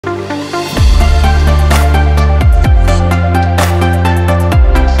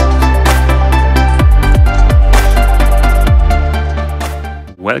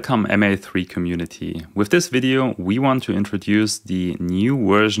Welcome MA3 community. With this video we want to introduce the new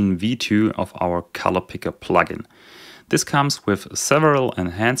version V2 of our color picker plugin. This comes with several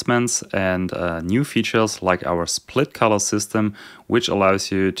enhancements and new features like our split color system, which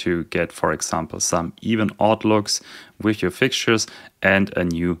allows you to get, for example, some even odd looks with your fixtures and a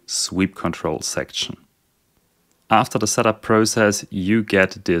new sweep control section. After the setup process, you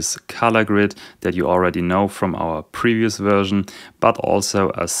get this color grid that you already know from our previous version, but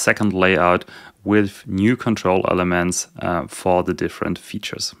also a second layout with new control elements for the different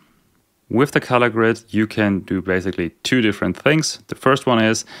features. With the color grid, you can do basically two different things. The first one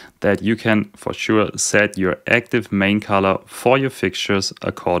is that you can for sure set your active main color for your fixtures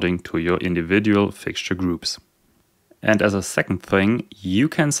according to your individual fixture groups. And as a second thing, you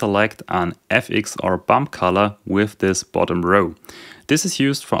can select an FX or bump color with this bottom row. This is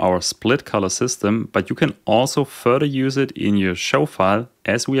used for our split color system, but you can also further use it in your show file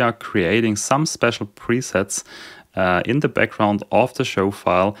as we are creating some special presets in the background of the show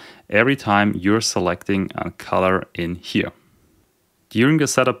file every time you're selecting a color in here. During the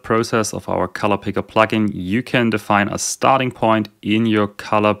setup process of our color picker plugin, you can define a starting point in your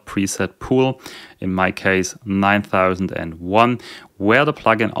color preset pool, in my case 9001, where the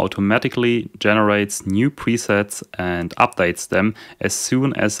plugin automatically generates new presets and updates them as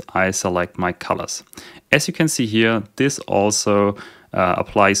soon as I select my colors. As you can see here, this also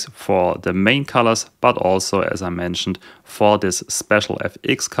applies for the main colors, but also, as I mentioned, for this special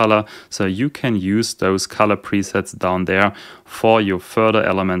FX color. So you can use those color presets down there for your further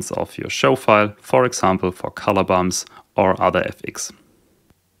elements of your show file, for example, for color bumps or other FX.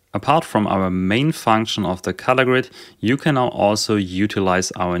 Apart from our main function of the color grid, you can now also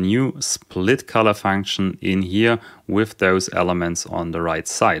utilize our new split color function in here with those elements on the right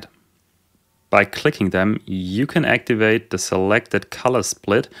side. By clicking them, you can activate the selected color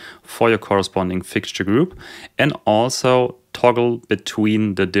split for your corresponding fixture group and also toggle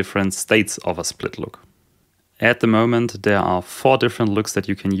between the different states of a split look. At the moment, there are 4 different looks that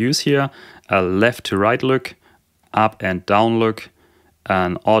you can use here: a left to right look, up and down look,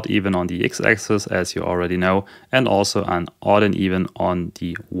 an odd even on the x-axis, as you already know, and also an odd and even on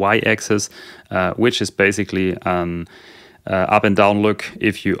the y-axis, which is basically an up and down look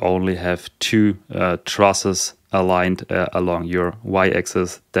if you only have 2 trusses aligned along your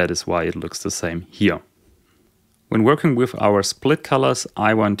y-axis. That is why it looks the same here. When working with our split colors,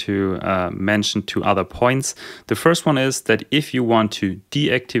 I want to mention 2 other points. The first one is that if you want to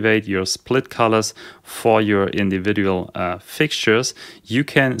deactivate your split colors for your individual fixtures, you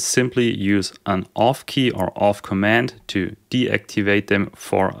can simply use an off key or off command to deactivate them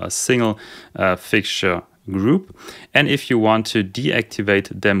for a single fixture group. And if you want to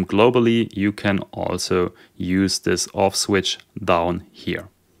deactivate them globally, you can also use this off switch down here.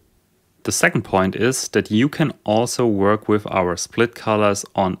 The second point is that you can also work with our split colors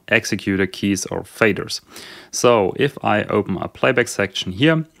on executor keys or faders. So if I open a playback section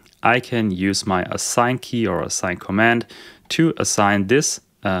here, I can use my assign key or assign command to assign this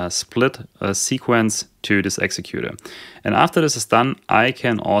split sequence to this executor. And after this is done, I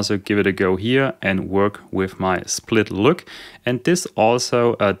can also give it a go here and work with my split look. And this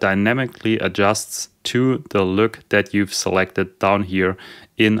also dynamically adjusts to the look that you've selected down here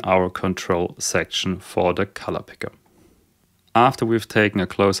in our control section for the color picker. After we've taken a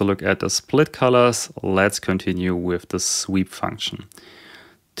closer look at the split colors, let's continue with the sweep function.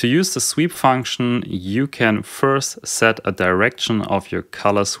 To use the sweep function, you can first set a direction of your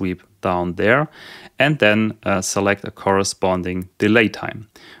color sweep down there and then select a corresponding delay time.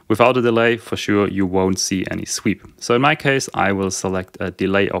 Without a delay, for sure, you won't see any sweep. So in my case, I will select a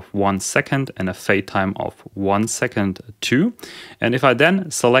delay of 1 second and a fade time of 1 second too. And if I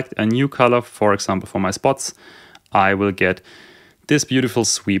then select a new color, for example, for my spots, I will get this beautiful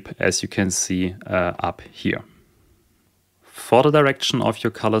sweep, as you can see up here. For the direction of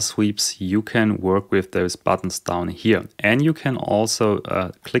your color sweeps, you can work with those buttons down here. And you can also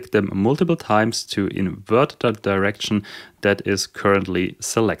click them multiple times to invert the direction that is currently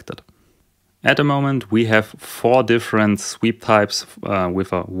selected. At the moment, we have 4 different sweep types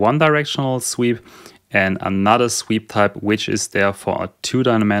with a one-directional sweep and another sweep type which is there for a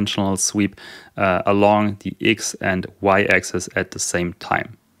 2-dimensional sweep along the X and Y axis at the same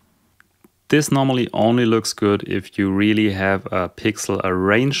time. This normally only looks good if you really have a pixel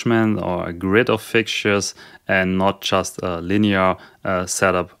arrangement or a grid of fixtures and not just a linear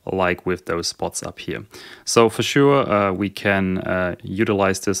setup like with those spots up here. So for sure we can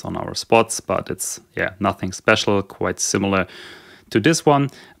utilize this on our spots, but it's nothing special, quite similar to this one.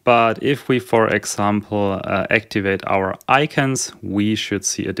 But if we, for example, activate our icons, we should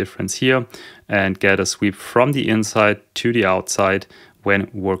see a difference here and get a sweep from the inside to the outside when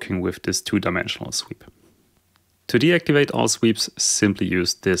working with this two-dimensional sweep. To deactivate all sweeps, simply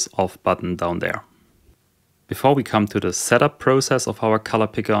use this off button down there. Before we come to the setup process of our color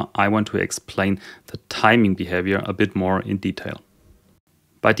picker, I want to explain the timing behavior a bit more in detail.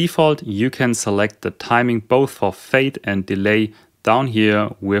 By default, you can select the timing both for fade and delay down here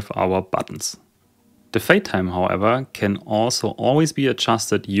with our buttons. The fade time, however, can also always be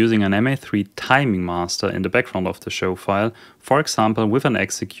adjusted using an MA3 timing master in the background of the show file, for example with an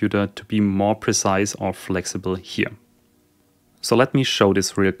executor to be more precise or flexible here. So let me show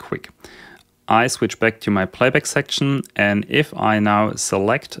this real quick. I switch back to my playback section, and if I now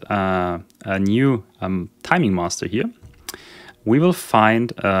select a new timing master here, we will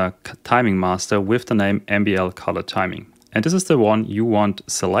find a timing master with the name MBL Color Timing. And this is the one you want to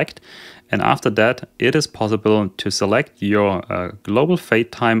select. And after that, it is possible to select your global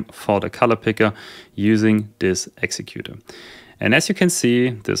fade time for the color picker using this executor. And as you can see,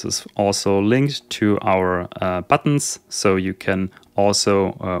 this is also linked to our buttons, so you can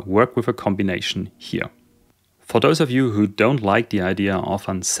also work with a combination here. For those of you who don't like the idea of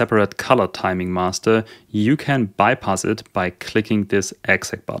a separate color timing master, you can bypass it by clicking this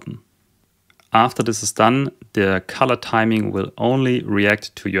exec button. After this is done, the color timing will only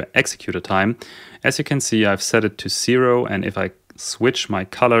react to your executor time. As you can see, I've set it to 0, and if I switch my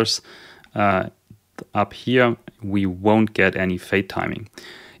colors up here, we won't get any fade timing,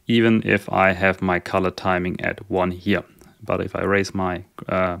 even if I have my color timing at 1 here. But if I raise my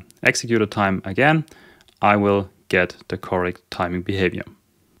executor time again, I will get the correct timing behavior.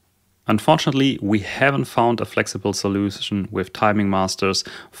 Unfortunately, we haven't found a flexible solution with timing masters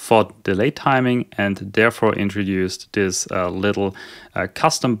for delay timing, and therefore introduced this little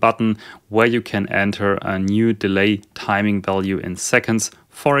custom button where you can enter a new delay timing value in seconds.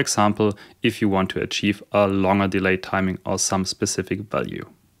 For example, if you want to achieve a longer delay timing or some specific value.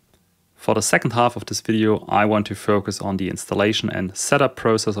 For the second half of this video, I want to focus on the installation and setup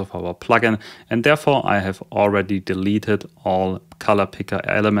process of our plugin, and therefore I have already deleted all color picker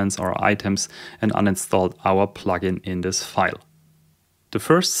elements or items and uninstalled our plugin in this file. The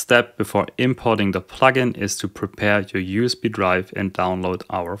first step before importing the plugin is to prepare your USB drive and download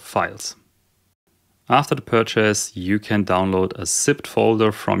our files. After the purchase, you can download a zipped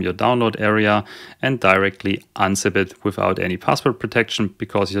folder from your download area and directly unzip it without any password protection,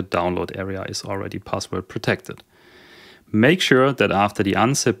 because your download area is already password protected. Make sure that after the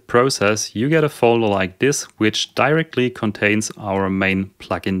unzip process, you get a folder like this, which directly contains our main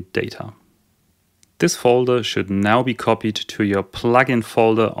plugin data. This folder should now be copied to your plugin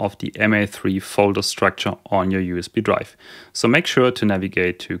folder of the MA3 folder structure on your USB drive. So make sure to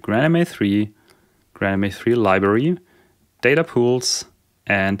navigate to GrandMA3, GrandMA3 Library, Data Pools,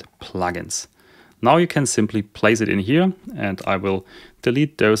 and Plugins. Now you can simply place it in here, and I will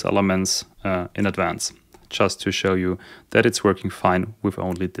delete those elements in advance, just to show you that it's working fine with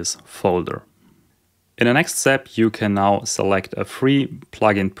only this folder. In the next step, you can now select a free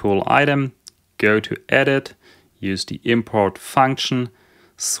plugin pool item, go to Edit, use the import function,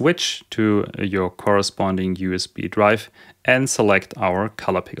 switch to your corresponding USB drive, and select our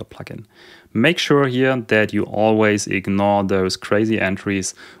color picker plugin. Make sure here that you always ignore those crazy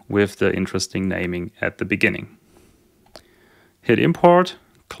entries with the interesting naming at the beginning. Hit import,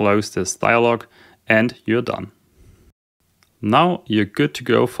 close this dialog, and you're done. Now you're good to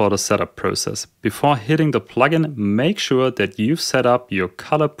go for the setup process. Before hitting the plugin, make sure that you've set up your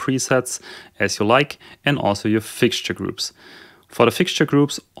color presets as you like, and also your fixture groups. For the fixture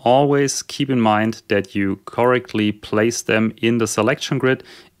groups, always keep in mind that you correctly place them in the selection grid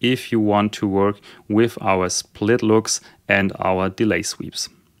if you want to work with our split looks and our delay sweeps.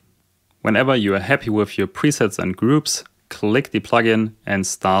 Whenever you are happy with your presets and groups, click the plugin and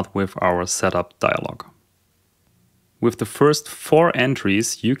start with our setup dialog. With the first 4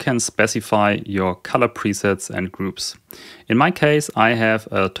 entries, you can specify your color presets and groups. In my case, I have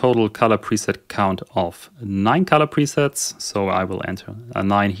a total color preset count of 9 color presets, so I will enter a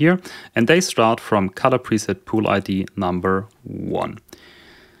 9 here, and they start from color preset pool ID number 1.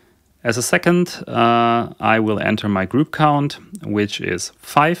 As a second, I will enter my group count, which is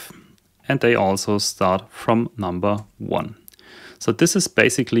 5, and they also start from number 1. So this is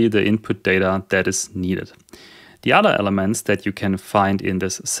basically the input data that is needed. The other elements that you can find in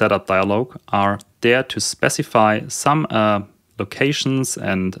this setup dialog are there to specify some locations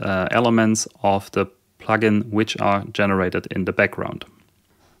and elements of the plugin which are generated in the background.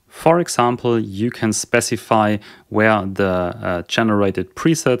 For example, you can specify where the generated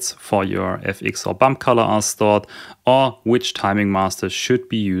presets for your FX or bump color are stored, or which timing master should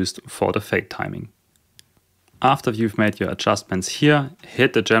be used for the fade timing. After you've made your adjustments here,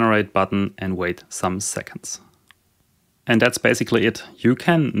 hit the generate button and wait some seconds. And that's basically it. You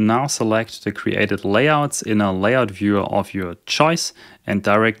can now select the created layouts in a layout viewer of your choice and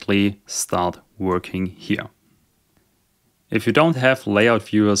directly start working here. If you don't have layout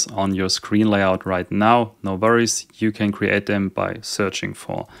viewers on your screen layout right now, no worries, you can create them by searching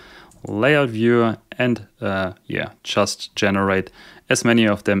for layout viewer and just generate as many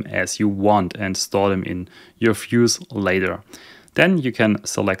of them as you want and store them in your views later. Then you can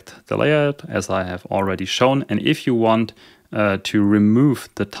select the layout as I have already shown, and if you want to remove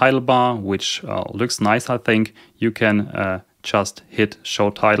the title bar, which looks nice, I think, you can just hit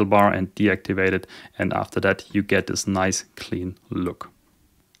show title bar and deactivate it, and after that you get this nice clean look.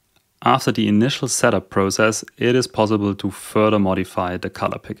 After the initial setup process, it is possible to further modify the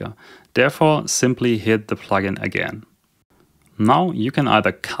color picker. Therefore, simply hit the plugin again. Now you can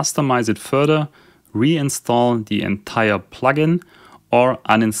either customize it further, reinstall the entire plugin, or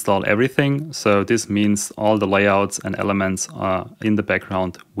uninstall everything. So this means all the layouts and elements in the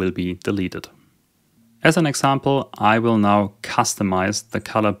background will be deleted. As an example, I will now customize the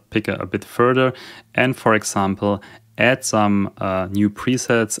color picker a bit further and, for example, add some new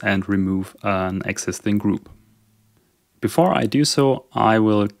presets and remove an existing group. Before I do so, I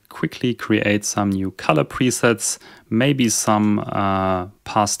will quickly create some new color presets, maybe some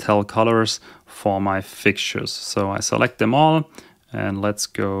pastel colors for my fixtures. So I select them all and let's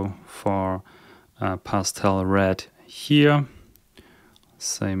go for pastel red here.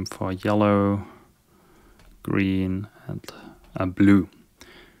 Same for yellow, green and blue.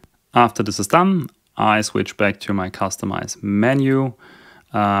 After this is done, I switch back to my customize menu,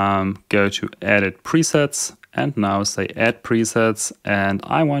 go to edit presets and now say add presets, and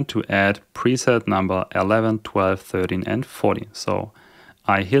I want to add preset number 11, 12, 13 and 14. So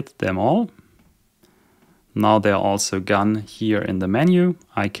I hit them all. Now they're also gone here in the menu.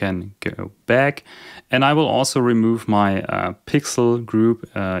 I can go back and I will also remove my pixel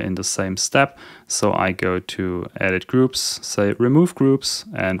group in the same step. So I go to edit groups, say remove groups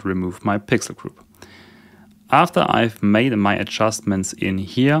and remove my pixel group. After I've made my adjustments in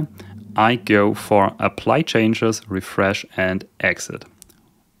here, I go for apply changes, refresh and exit.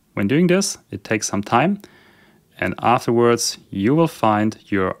 When doing this, it takes some time. And afterwards, you will find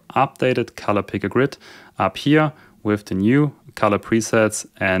your updated color picker grid up here with the new color presets.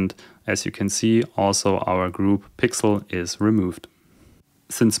 And as you can see, also our group pixel is removed.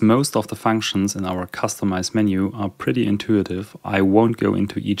 Since most of the functions in our customize menu are pretty intuitive, I won't go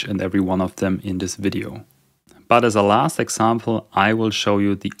into each and every one of them in this video. But as a last example, I will show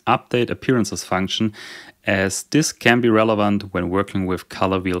you the update appearances function, as this can be relevant when working with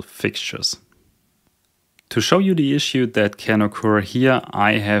color wheel fixtures. To show you the issue that can occur here,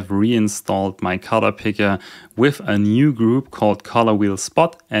 I have reinstalled my color picker with a new group called color wheel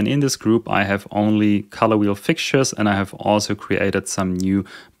spot, and in this group I have only color wheel fixtures and I have also created some new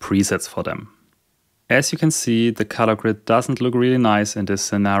presets for them. As you can see, the color grid doesn't look really nice in this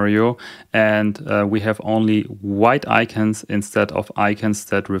scenario, and we have only white icons instead of icons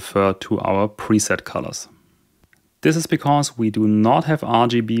that refer to our preset colors. This is because we do not have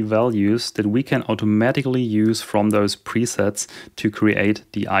RGB values that we can automatically use from those presets to create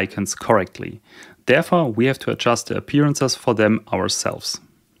the icons correctly. Therefore, we have to adjust the appearances for them ourselves.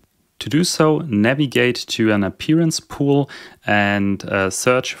 To do so, navigate to an appearance pool and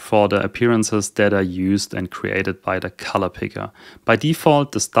search for the appearances that are used and created by the color picker. By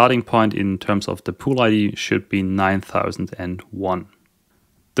default, the starting point in terms of the pool ID should be 9001.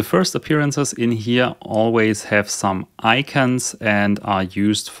 The first appearances in here always have some icons and are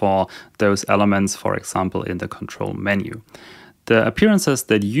used for those elements, for example, in the control menu. The appearances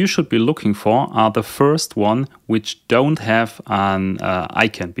that you should be looking for are the first one, which don't have an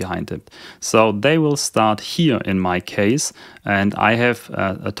icon behind it. So they will start here in my case, and I have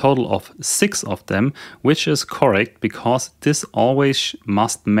a total of 6 of them, which is correct because this always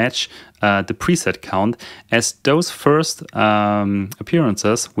must match the preset count, as those first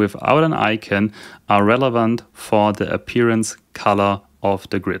appearances without an icon are relevant for the appearance color of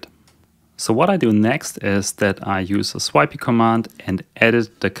the grid. So what I do next is that I use a swipey command and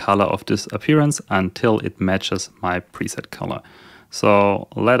edit the color of this appearance until it matches my preset color. So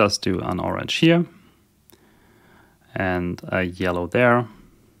let us do an orange here and a yellow there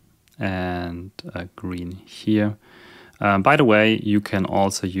and a green here. By the way, you can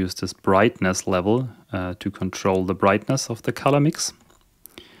also use this brightness level to control the brightness of the color mix.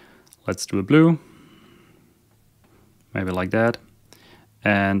 Let's do a blue, maybe like that,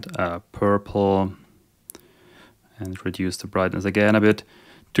 and a purple, and reduce the brightness again a bit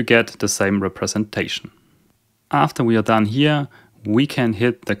to get the same representation. After we are done here, we can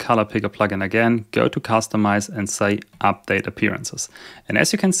hit the color picker plugin again, go to customize and say update appearances. And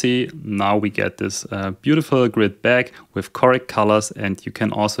as you can see, now we get this beautiful grid back with correct colors, and you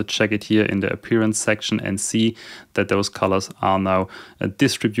can also check it here in the appearance section and see that those colors are now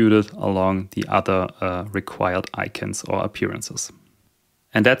distributed along the other required icons or appearances.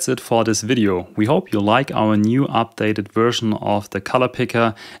 And that's it for this video. We hope you like our new updated version of the color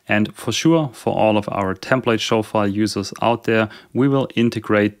picker, and for sure for all of our template show file users out there, we will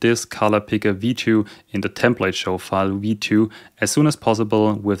integrate this color picker v2 in the template show file v2 as soon as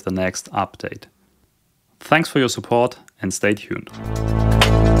possible with the next update. Thanks for your support and stay tuned.